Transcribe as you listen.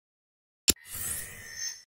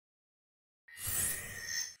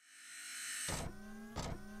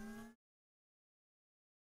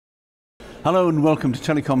Hello and welcome to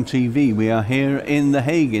TelecomTV. We are here in The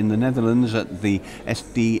Hague in the Netherlands at the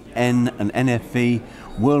SDN and NFV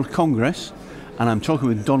World Congress, and I'm talking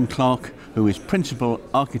with Don Clarke, who is Principal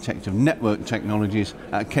Architect of Network Technologies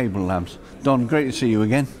at Cable Labs. Don, great to see you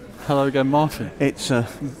again. Hello again, Martyn. It's a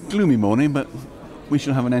gloomy morning, but we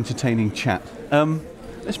shall have an entertaining chat.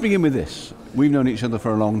 Let's begin with this. We've known each other for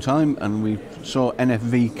a long time, and we saw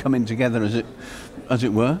NFV coming together, as it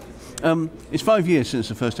were. It's 5 years since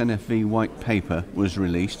the first NFV white paper was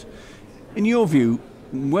released. In your view,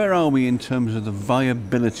 where are we in terms of the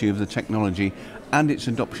viability of the technology and its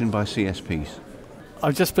adoption by CSPs?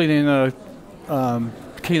 I've just been in a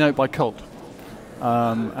keynote by Colt,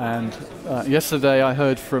 and yesterday I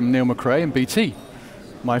heard from Neil McRae and BT,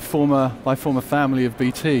 my former family of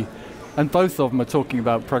BT, and both of them are talking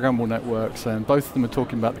about programmable networks, and both of them are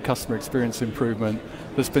talking about the customer experience improvement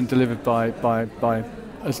that's been delivered by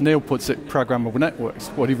as Neil puts it, programmable networks.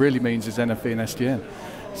 What he really means is NFV and SDN.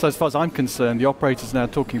 So as far as I'm concerned, the operators now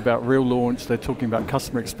talking about real launch, they're talking about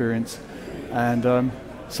customer experience, and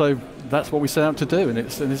so that's what we set out to do, and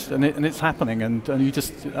it's happening, and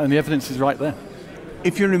the evidence is right there.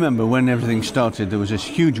 If you remember, when everything started, there was this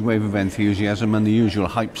huge wave of enthusiasm, and the usual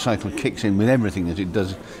hype cycle kicks in with everything as it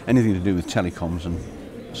does anything to do with telecoms and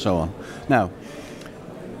so on. Now,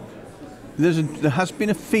 there has been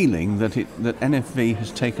a feeling that NFV has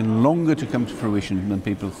taken longer to come to fruition than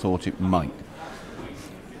people thought it might.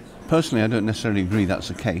 Personally, I don't necessarily agree that's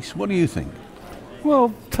the case. What do you think?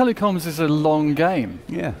 Well, telecoms is a long game.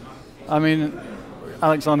 Yeah. I mean,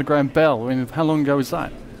 Alexander Graham Bell, I mean, how long ago was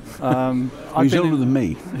that? He's older than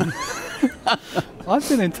me. I've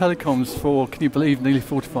been in telecoms for, can you believe, nearly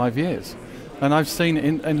 45 years. And I've seen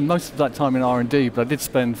it in most of that time in R&D, but I did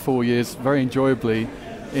spend 4 years very enjoyably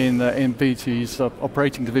in BT's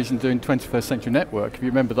operating division doing 21st Century Network, if you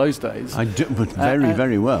remember those days. I do, but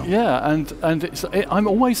very well. Yeah, and I'm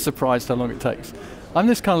always surprised how long it takes. I'm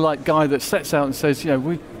this kind of like guy that sets out and says, you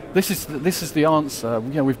know, this is the answer.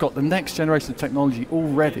 You know, we've got the next generation of technology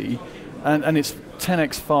already, and it's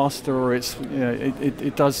 10x faster, or it's, you know,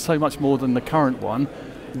 it does so much more than the current one.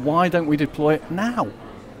 Why don't we deploy it now?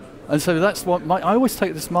 And so that's what I always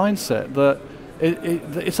take this mindset that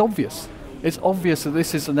it's obvious. It's obvious that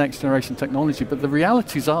this is the next generation technology, but the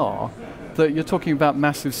realities are that you're talking about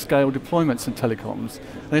massive scale deployments in telecoms.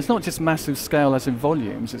 And it's not just massive scale as in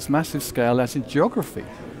volumes, it's massive scale as in geography,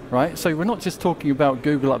 right? So we're not just talking about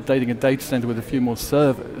Google updating a data center with a few more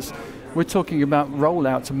servers, we're talking about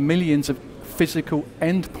rollout to millions of physical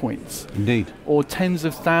endpoints. Indeed. Or tens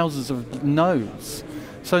of thousands of nodes.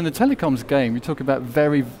 So in the telecoms game, you talk about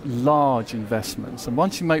very large investments, and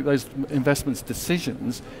once you make those investments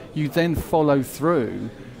decisions, you then follow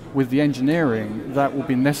through with the engineering that will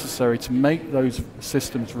be necessary to make those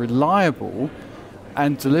systems reliable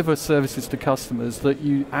and deliver services to customers that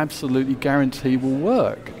you absolutely guarantee will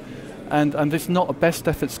work. And it's not a best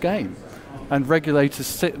efforts game. And regulators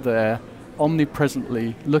sit there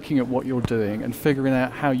omnipresently looking at what you're doing and figuring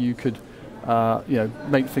out how you could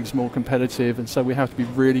make things more competitive, and so we have to be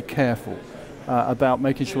really careful about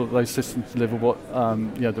making sure that those systems deliver what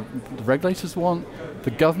the regulators want, the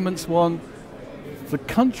governments want, the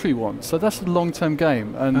country wants. So that's a long-term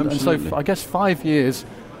game, and so I guess 5 years,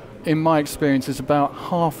 in my experience, is about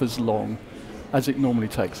half as long as it normally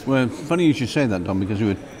takes. Well, funny you should say that, Don, because we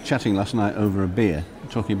were chatting last night over a beer,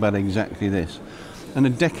 talking about exactly this. And a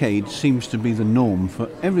decade seems to be the norm for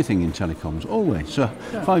everything in telecoms, always. So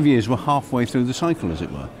yeah. 5 years, we're halfway through the cycle, as it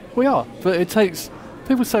were. We are, but it takes...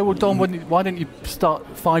 People say, well, Don, why didn't you start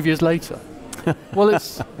 5 years later? Well,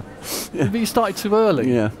 it's... But you started too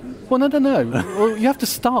early. Yeah. Well, no. Well, you have to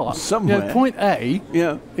start. Somewhere. You know, point A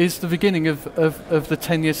is the beginning of the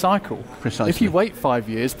 10-year cycle. Precisely. If you wait 5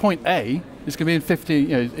 years, point A is going to be in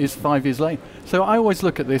 50, is 5 years late. So I always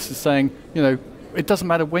look at this as saying, it doesn't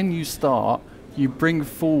matter when you start, you bring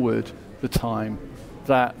forward the time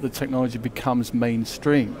that the technology becomes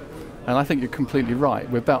mainstream. And I think you're completely right.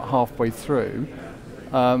 We're about halfway through.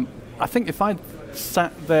 I think if I'd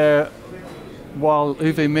sat there while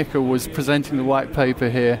Uwe Mikkel was presenting the white paper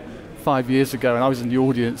here 5 years ago, and I was in the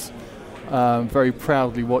audience very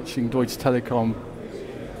proudly watching Deutsche Telekom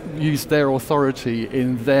use their authority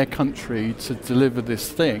in their country to deliver this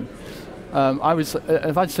thing,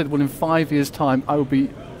 if I'd said, well, in 5 years' time, I will be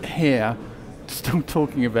here still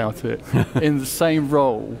talking about it in the same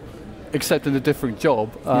role, except in a different job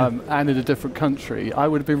and in a different country, I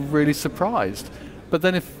would have been really surprised. But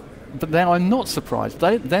now I'm not surprised.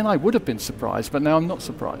 Then I would have been surprised, but now I'm not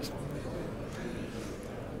surprised.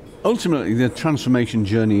 Ultimately, the transformation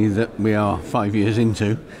journey that we are 5 years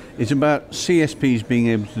into is about CSPs being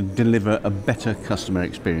able to deliver a better customer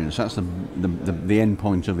experience. That's the end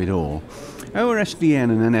point of it all. How are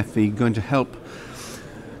SDN and NFV going to help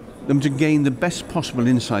them to gain the best possible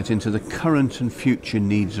insight into the current and future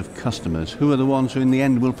needs of customers, who are the ones who in the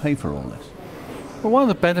end will pay for all this? Well, one of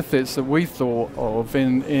the benefits that we thought of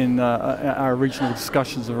in our original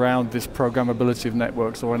discussions around this programmability of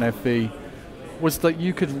networks, or NFV, was that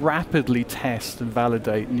you could rapidly test and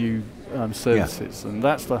validate new services, and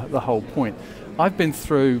that's the whole point. I've been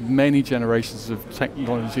through many generations of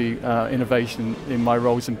technology innovation in my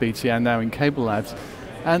roles in BT and now in Cable Labs,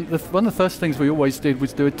 and one of the first things we always did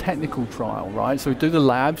was do a technical trial, right? So we do the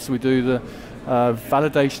labs, we do the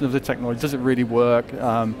validation of the technology, does it really work?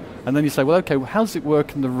 And then you say, well, okay, well, how does it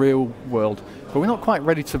work in the real world? But we're not quite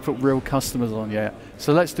ready to put real customers on yet,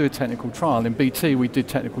 so let's do a technical trial. In BT, we did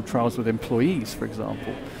technical trials with employees, for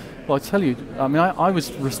example. Well, I tell you, I mean, I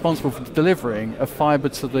was responsible for delivering a fibre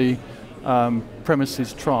to the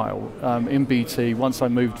premises trial in BT once I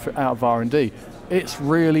moved out of R&D. It's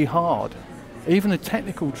really hard. Even a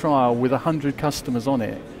technical trial with 100 customers on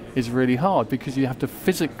it is really hard because you have to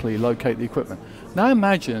physically locate the equipment. Now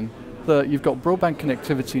imagine that you've got broadband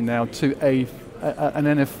connectivity now to an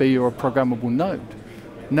NFV or a programmable node.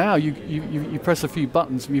 Now you press a few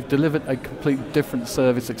buttons and you've delivered a completely different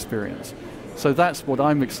service experience. So that's what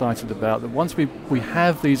I'm excited about, that once we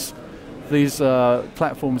have these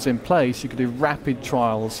platforms in place, you can do rapid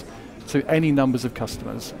trials to any numbers of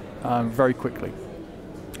customers very quickly.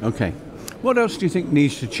 Okay. What else do you think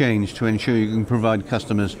needs to change to ensure you can provide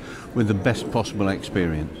customers with the best possible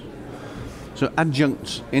experience? So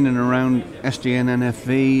adjuncts in and around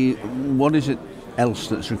SDNFV, what is it else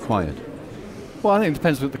that's required? Well, I think it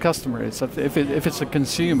depends what the customer is. If it's a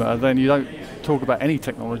consumer, then you don't talk about any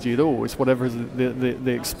technology at all. It's whatever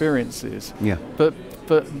the experience is. Yeah. But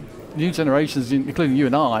new generations, including you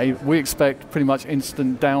and I, we expect pretty much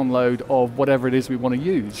instant download of whatever it is we want to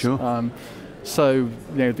use. Sure. So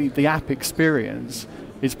you know, the app experience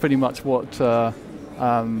is pretty much what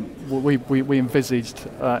we envisaged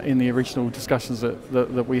in the original discussions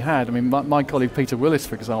that we had. I mean, my colleague Peter Willis,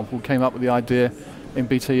 for example, came up with the idea in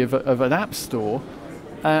BT of an app store,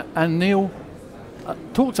 and Neil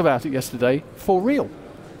talked about it yesterday for real.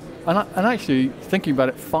 And actually, thinking about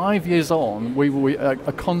it, 5 years on,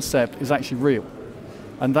 a concept is actually real,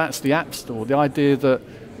 and that's the app store. The idea that,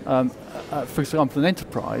 for example, an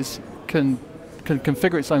enterprise can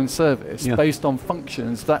configure its own service based on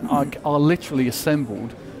functions that are literally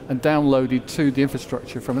assembled and downloaded to the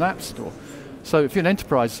infrastructure from an app store. So if you're an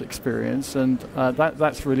enterprise experience, and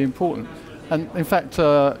that's really important. And in fact,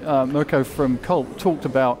 Mirko from Colt talked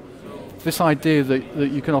about this idea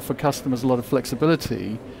that you can offer customers a lot of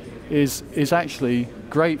flexibility is actually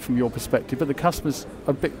great from your perspective, but the customers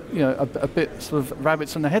are a bit sort of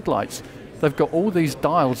rabbits in the headlights. They've got all these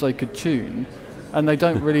dials they could tune, and they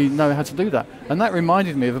don't really know how to do that. And that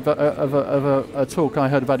reminded me of a talk I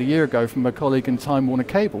heard about a year ago from a colleague in Time Warner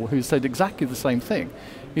Cable who said exactly the same thing.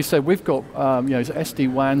 He said, we've got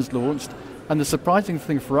SD-WANs launched, and the surprising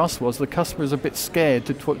thing for us was the customer is a bit scared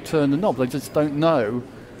to turn the knob. They just don't know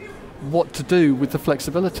what to do with the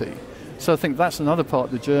flexibility. So I think that's another part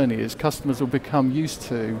of the journey, is customers will become used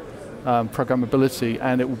to programmability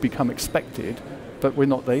and it will become expected, but we're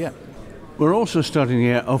not there yet. We're also starting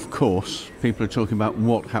here, of course, people are talking about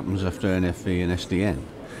what happens after NFV and SDN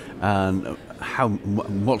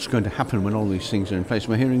and what's going to happen when all these things are in place.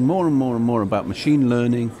 We're hearing more and more and more about machine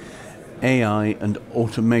learning, AI and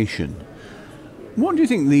automation. What do you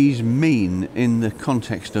think these mean in the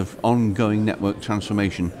context of ongoing network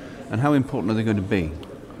transformation, and how important are they going to be?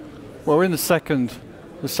 Well, we're in the second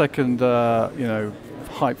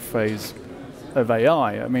hype phase of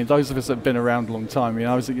AI. I mean, those of us that have been around a long time,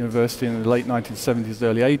 I was at university in the late 1970s,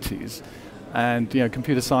 early 80s, and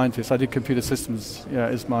computer scientists. I did computer systems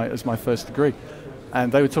as my first degree,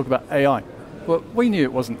 and they would talk about AI. Well, we knew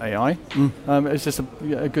it wasn't AI. It's just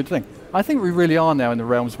a good thing. I think we really are now in the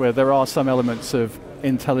realms where there are some elements of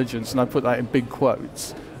intelligence, and I put that in big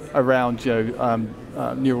quotes, around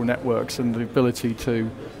neural networks and the ability to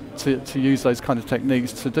use those kind of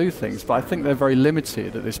techniques to do things. But I think they're very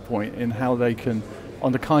limited at this point in how they can,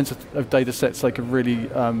 on the kinds of data sets they can really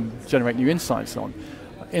generate new insights on.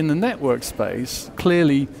 In the network space,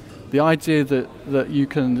 clearly the idea that you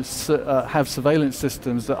can have surveillance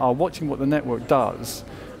systems that are watching what the network does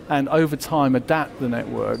and over time adapt the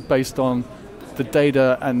network based on the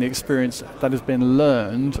data and the experience that has been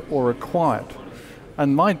learned or acquired.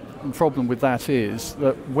 And my problem with that is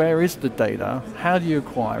that where is the data? How do you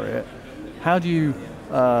acquire it? How do you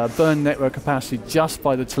burn network capacity just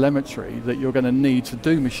by the telemetry that you're going to need to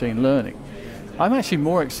do machine learning. I'm actually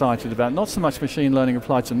more excited about not so much machine learning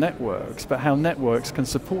applied to networks, but how networks can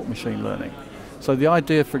support machine learning. So the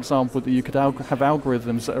idea, for example, that you could have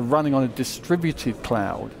algorithms that are running on a distributed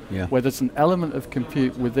cloud, where there's an element of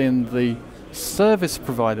compute within the service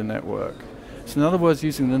provider network. So in other words,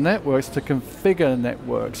 using the networks to configure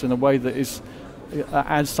networks in a way that is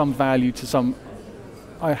adds some value to some,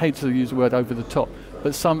 I hate to use the word over the top,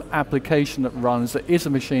 but some application that runs that is a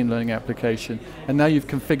machine learning application, and now you've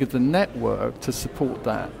configured the network to support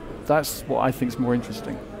that. That's what I think is more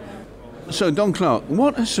interesting. So, Don Clarke,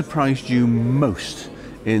 what has surprised you most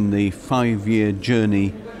in the 5-year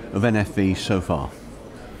journey of NFV so far?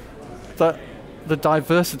 The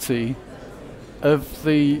diversity of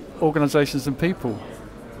the organisations and people.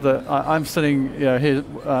 That I'm sitting here,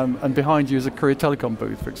 and behind you is a Korea Telecom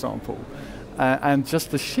booth, for example. And just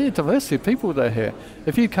the sheer diversity of people that are here.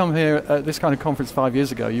 If you'd come here at this kind of conference 5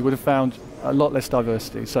 years ago, you would have found a lot less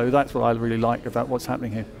diversity. So that's what I really like about what's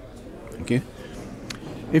happening here. Thank you.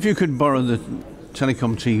 If you could borrow the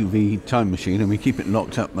TelecomTV time machine, and we keep it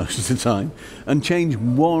locked up most of the time, and change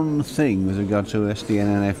one thing with regard to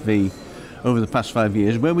SDNFV over the past 5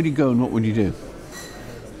 years, where would you go and what would you do?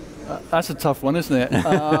 That's a tough one, isn't it?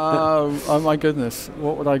 Oh my goodness.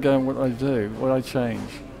 What would I go and what would I do? What would I change?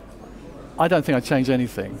 I don't think I'd change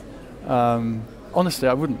anything. Honestly,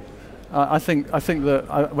 I wouldn't. I think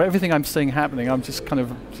that everything I'm seeing happening, I'm just kind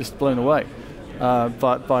of just blown away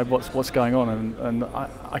by what's going on, and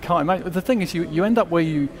I can't imagine. The thing is, you end up where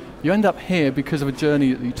you end up here because of a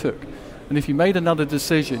journey that you took, and if you made another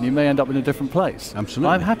decision, you may end up in a different place.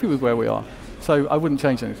 Absolutely. I'm happy with where we are, so I wouldn't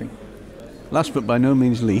change anything. Last but by no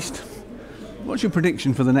means least, what's your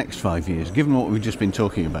prediction for the next 5 years, given what we've just been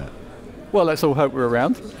talking about? Well, let's all hope we're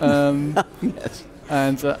around. Yes.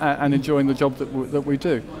 And enjoying the job that we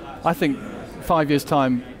do. I think 5 years'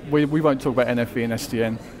 time, we won't talk about NFV and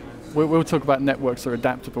SDN. We'll talk about networks that are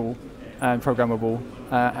adaptable and programmable,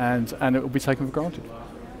 and it will be taken for granted.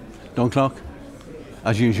 Don Clarke,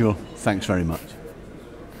 as usual, thanks very much.